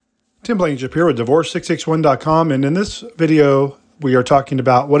Tim Blankenship here with Divorce661.com, and in this video, we are talking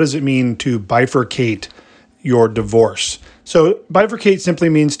about what does it mean to bifurcate your divorce. So bifurcate simply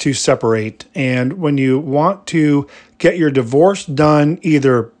means to separate, and when you want to get your divorce done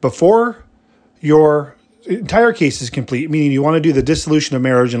either before your entire case is complete, meaning you want to do the dissolution of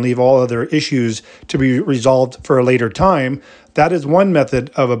marriage and leave all other issues to be resolved for a later time, that is one method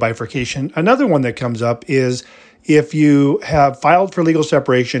of a bifurcation. Another one that comes up is if you have filed for legal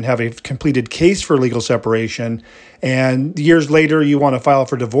separation, have a completed case for legal separation, and years later you want to file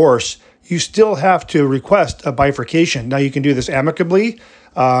for divorce, you still have to request a bifurcation. Now, you can do this amicably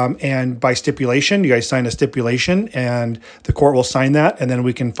and by stipulation. You guys sign a stipulation and the court will sign that, and then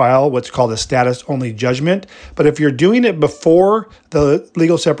we can file what's called a status-only judgment. But if you're doing it before the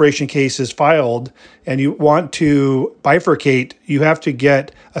legal separation case is filed and you want to bifurcate, you have to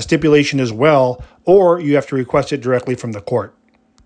get a stipulation as well, or you have to request it directly from the court.